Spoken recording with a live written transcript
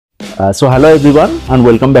So hello everyone and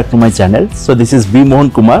welcome back to my channel. So this is Mohan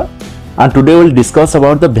Kumar and today we'll discuss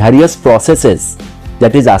about the various processes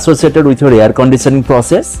that is associated with your air conditioning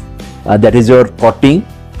process, that is your cutting,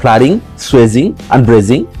 flaring, swizzing and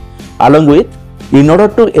brazing. Along with, in order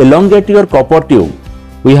to elongate your copper tube,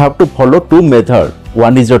 we have to follow two methods.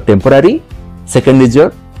 One is your temporary, second is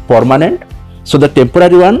your permanent. So the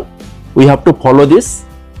temporary one, we have to follow this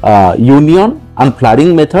union and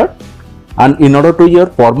flaring method, and in order to your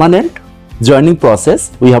permanent joining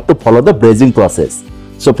process, we have to follow the brazing process.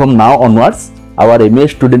 So from now onwards, our MA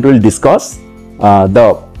student will discuss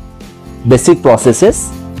the basic processes.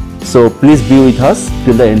 So please be with us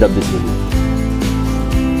till the end of this video.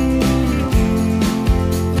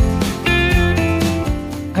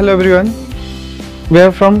 Hello everyone, we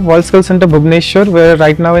are from World Skill Center Bhubaneswar. We are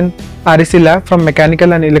right now in REC lab from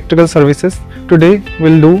Mechanical and Electrical Services. Today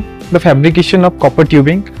we'll do the fabrication of copper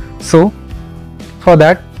tubing. So for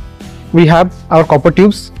that we have our copper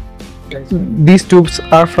tubes. These tubes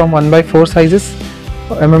are from 1/4 sizes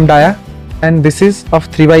mm dia and this is of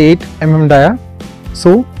 3/8 mm dia.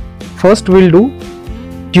 So first we'll do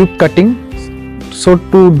tube cutting. So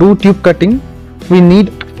to do tube cutting we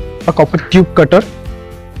need a copper tube cutter,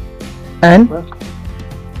 and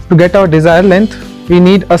to get our desired length we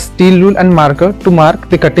need a steel rule and marker to mark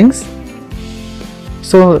the cuttings.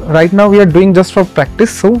 So right now we are doing just for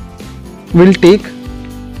practice, so we'll take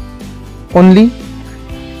only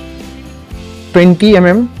 20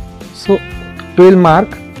 mm. So we'll mark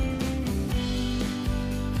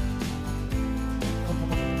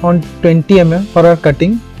on 20 mm for our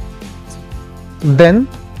cutting. Then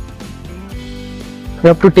we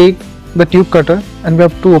have to take the tube cutter and we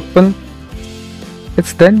have to open it.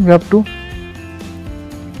 Then we have to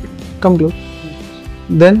come close.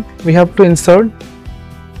 Then we have to insert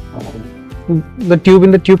the tube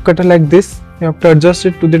in the tube cutter like this. We have to adjust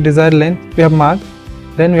it to the desired length we have marked.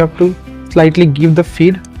 Then we have to slightly give the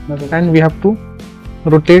feed and we have to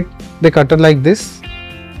rotate the cutter like this.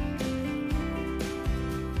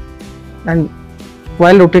 And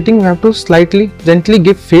while rotating we have to slightly gently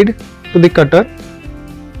give feed to the cutter.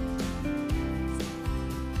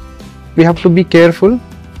 We have to be careful.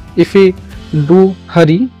 If we do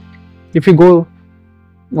hurry, if we go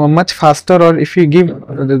much faster, or if we give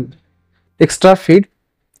extra feed,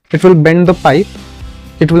 it will bend the pipe,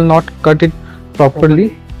 it will not cut it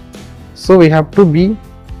properly. So we have to be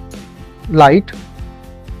light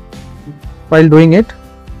while doing it.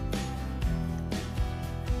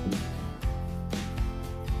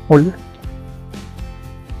 Hold it.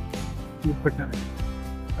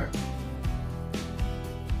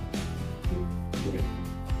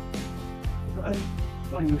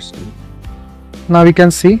 Now we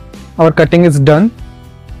can see our cutting is done.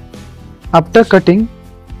 After cutting,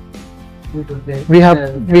 we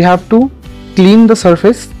have to clean the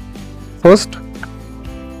surface. First,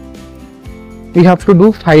 we have to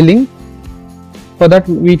do filing. For that,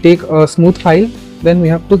 we take a smooth file. Then we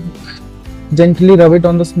have to gently rub it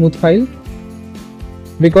on the smooth file,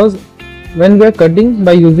 because when we are cutting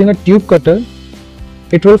by using a tube cutter,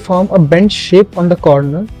 it will form a bent shape on the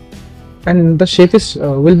corner, and the shape is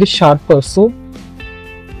will be sharper. So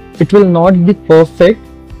it will not be perfect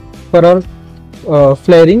for our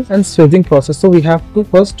flaring and swizzing process. So we have to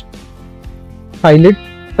first file it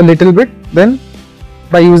a little bit. Then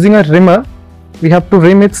by using a rimmer, we have to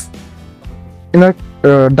rim its inner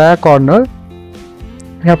dia corner.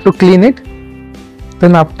 We have to clean it.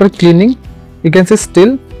 Then after cleaning, you can see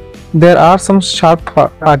still there are some sharp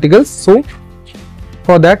particles. So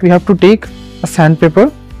for that we have to take a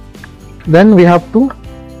sandpaper. Then we have to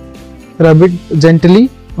rub it gently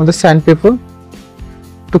on the sandpaper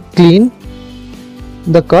to clean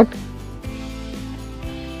the cut.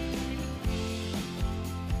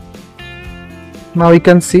 Now we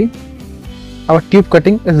can see our tube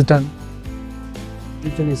cutting is done.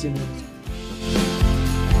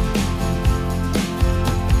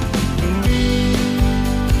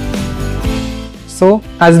 So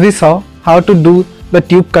as we saw how to do the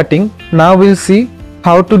tube cutting, now we'll see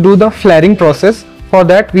how to do the flaring process. For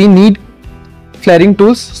that we need flaring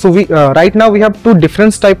tools. So we right now we have two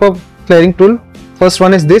different type of flaring tool. First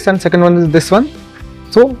one is this and second one is this one.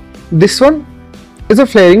 So this one is a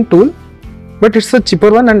flaring tool, but it's a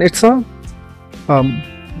cheaper one and it's a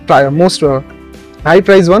most high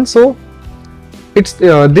price one. So it's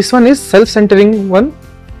this one is self-centering one,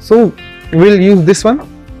 so we'll use this one.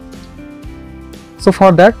 So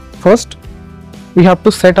for that, first we have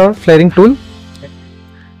to set our flaring tool.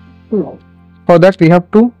 For that we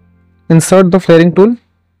have to insert the flaring tool,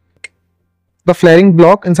 the flaring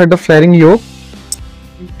block inside the flaring yoke.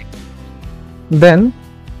 Then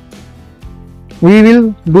we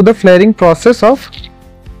will do the flaring process of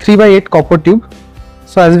 3/8 copper tube.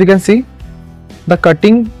 So as we can see, the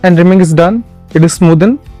cutting and reaming is done, it is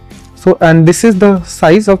smoothened. So, and this is the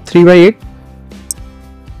size of 3/8.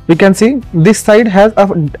 We can see this side has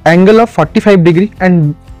an angle of 45 degree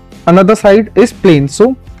and another side is plain.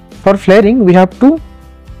 So for flaring we have to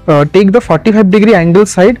take the 45 degree angle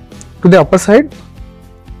side to the upper side.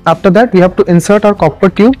 After that we have to insert our copper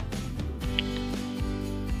tube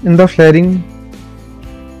in the flaring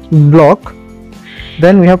block.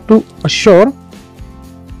 Then we have to assure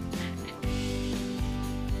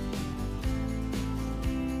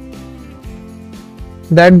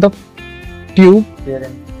that the tube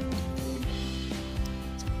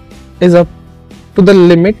is up to the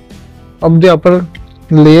limit of the upper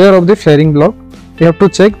layer of the flaring block. We have to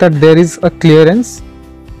check that there is a clearance,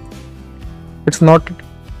 it's not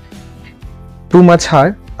too much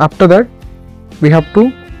high. After that we have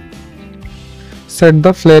to set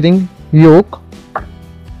the flaring yoke.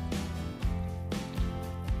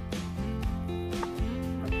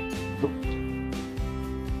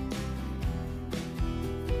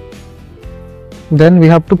 Then we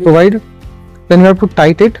have to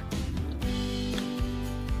tight it.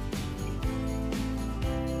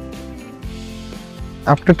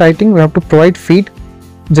 After tightening, we have to provide feed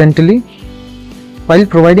gently. While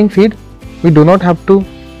providing feed, we do not have to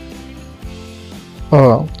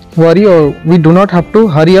worry, or we do not have to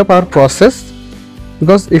hurry up our process,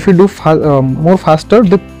 because if we do more faster,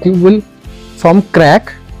 the tube will form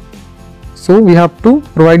crack. So we have to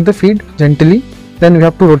provide the feed gently. Then we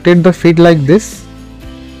have to rotate the feed like this.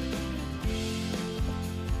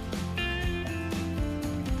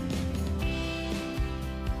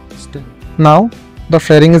 Now the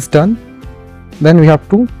flaring is done. Then we have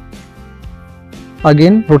to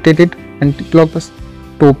again rotate it anti-clockwise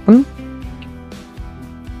to open.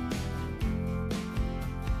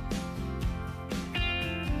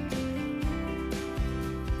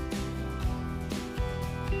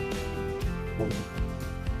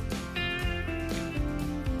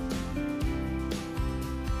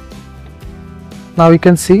 Now we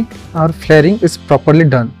can see our flaring is properly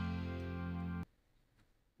done.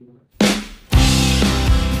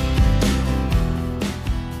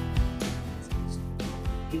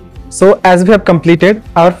 So as we have completed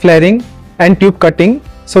our flaring and tube cutting,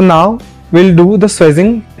 so now we'll do the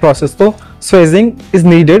swizzing process. So swizzing is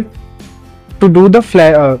needed to do the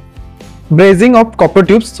brazing of copper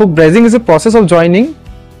tubes. So brazing is a process of joining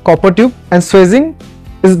copper tube, and swizzing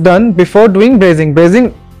is done before doing brazing.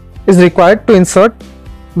 Brazing is required to insert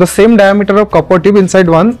the same diameter of copper tube inside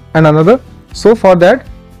one and another. So for that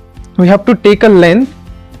we have to take a length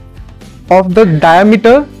of the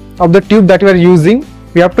diameter of the tube that we are using.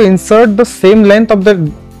 We have to insert the same length of the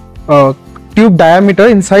tube diameter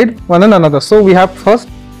inside one and another. So we have first,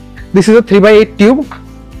 this is a 3/8 tube,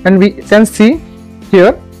 and we can see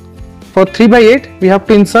here for 3/8 we have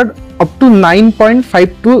to insert up to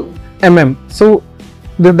 9.52 mm. So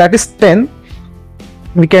that is 10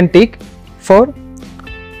 we can take. For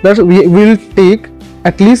that we will take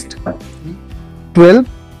at least 12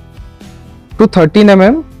 to 13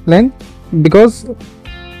 mm length, because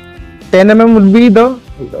 10 mm would be the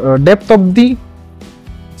depth of the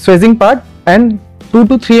swizzing part, and 2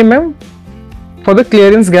 to 3 mm for the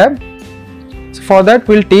clearance gap. So for that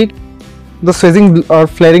we'll take the swizzing or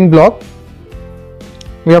flaring block.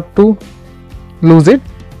 We have to loose it.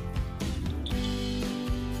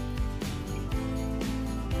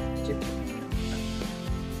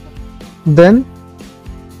 Then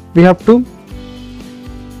we have to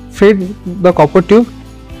fit the copper tube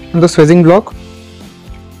in the swizzing block.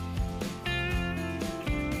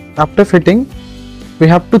 After fitting, we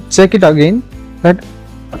have to check it again that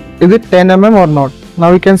is it 10 mm or not.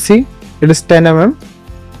 Now we can see it is 10 mm.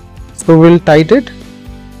 So we'll tighten it.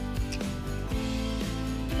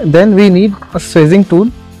 Then we need a swizzing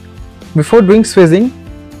tool. Before doing swizzing,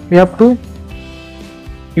 we have to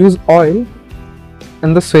use oil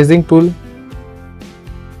and the swizzing tool.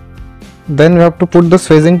 Then we have to put the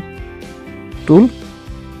swizzing tool,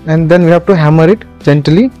 and then we have to hammer it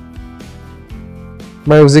gently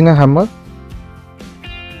by using a hammer.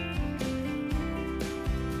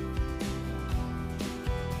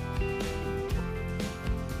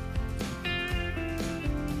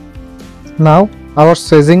 Now our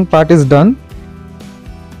swizzing part is done.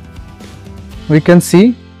 We can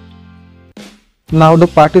see now the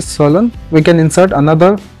part is swollen. We can insert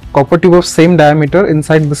another copper tube of same diameter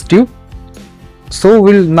inside this tube. So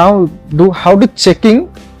we'll now do how to checking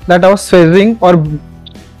that our swizzing or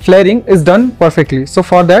flaring is done perfectly. So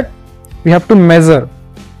for that we have to measure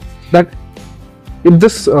that if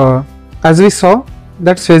this as we saw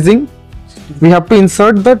that swizzing, we have to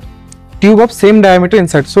insert the tube of same diameter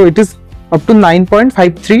inside. So it is up to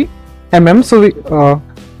 9.53 mm. So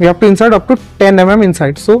we have to insert up to 10 mm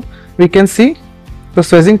inside. So we can see the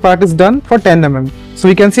swizzing part is done for 10 mm. So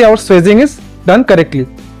we can see our swizzing is done correctly.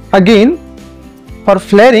 Again, for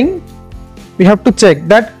flaring, we have to check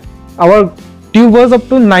that our tube was up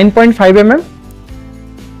to 9.5 mm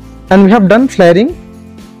and we have done flaring.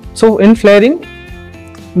 So in flaring,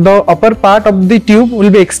 the upper part of the tube will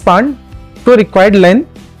be expanded to required length.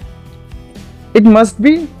 It must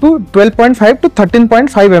be to 12.5 to 13.5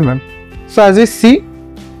 mm. So as we see,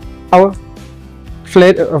 our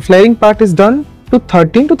flaring part is done to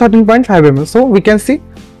 13 to 13.5 mm. So we can see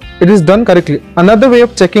it is done correctly. Another way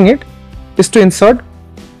of checking it is to insert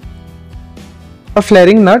a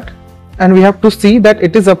flaring nut, and we have to see that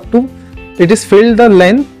it is filled the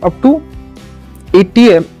length up to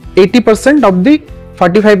 80% of the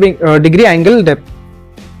 45 degree angle depth.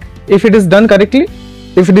 If it is done correctly,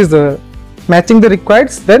 if it is matching the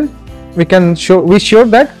requirements, then we sure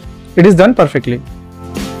that it is done perfectly.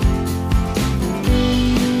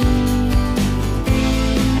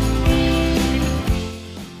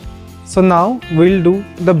 So now we'll do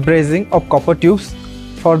the brazing of copper tubes.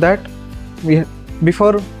 For that,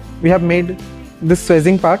 before we have made this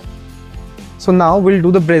swizzing part, so now we'll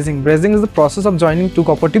do the brazing. Brazing is the process of joining two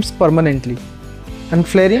copper tubes permanently, and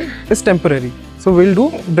flaring is temporary. So we'll do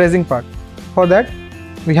brazing part. For that,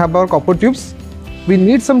 we have our copper tubes. We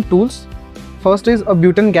need some tools. First is a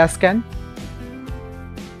butane gas can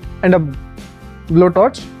and a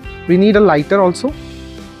blowtorch. We need a lighter also.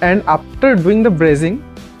 And after doing the brazing,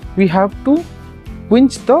 we have to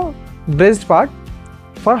quench the brazed part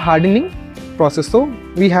for hardening process. So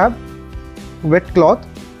we have wet cloth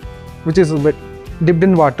which is dipped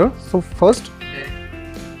in water. So first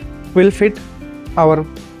we'll fit our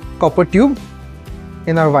copper tube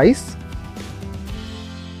in our vise.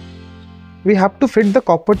 We have to fit the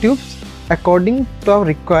copper tubes according to our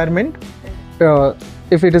requirement.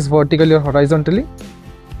 If it is vertically or horizontally,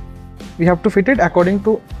 we have to fit it according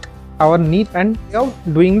to our need and of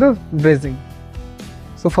doing the brazing.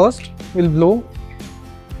 So first we'll blow.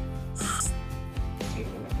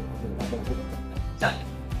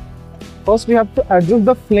 First we have to adjust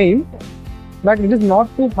the flame that it is not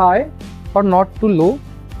too high or not too low.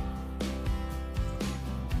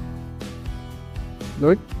 Do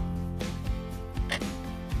it.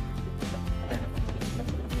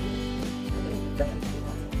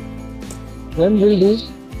 Then we'll do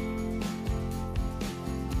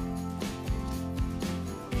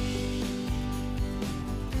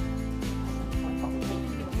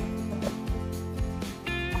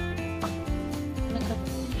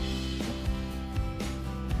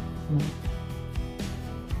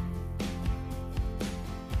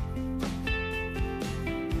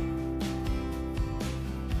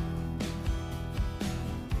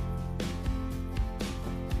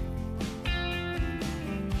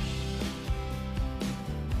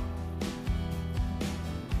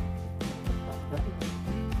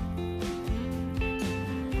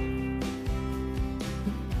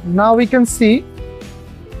now we can see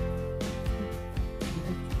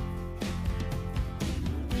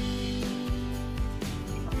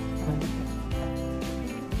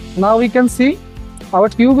our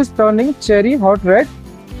tube is turning cherry hot red.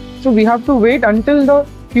 So we have to wait until the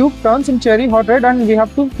tube turns in cherry hot red, and we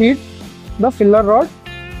have to feed the filler rod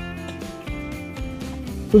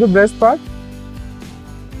to the breast part.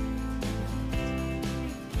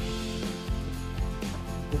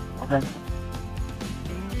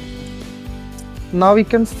 Now we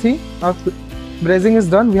can see our brazing is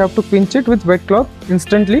done. We have to pinch it with wet cloth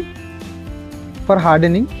instantly for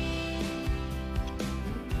hardening.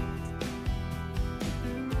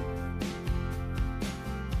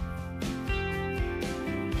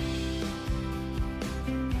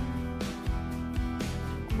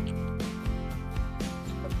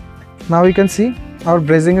 Now we can see our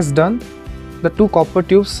brazing is done. The two copper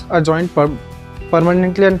tubes are joined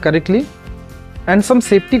permanently and correctly. And some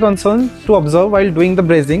safety concerns to observe while doing the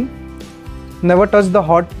brazing: never touch the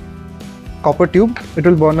hot copper tube, it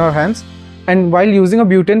will burn our hands. And while using a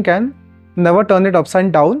butane can, never turn it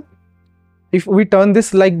upside down. If we turn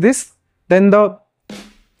this like this, then the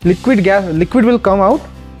liquid will come out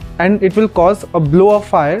and it will cause a blow of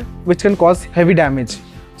fire which can cause heavy damage.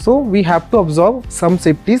 So we have to observe some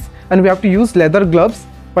safeties, and we have to use leather gloves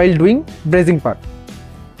while doing brazing part.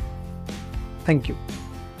 Thank you.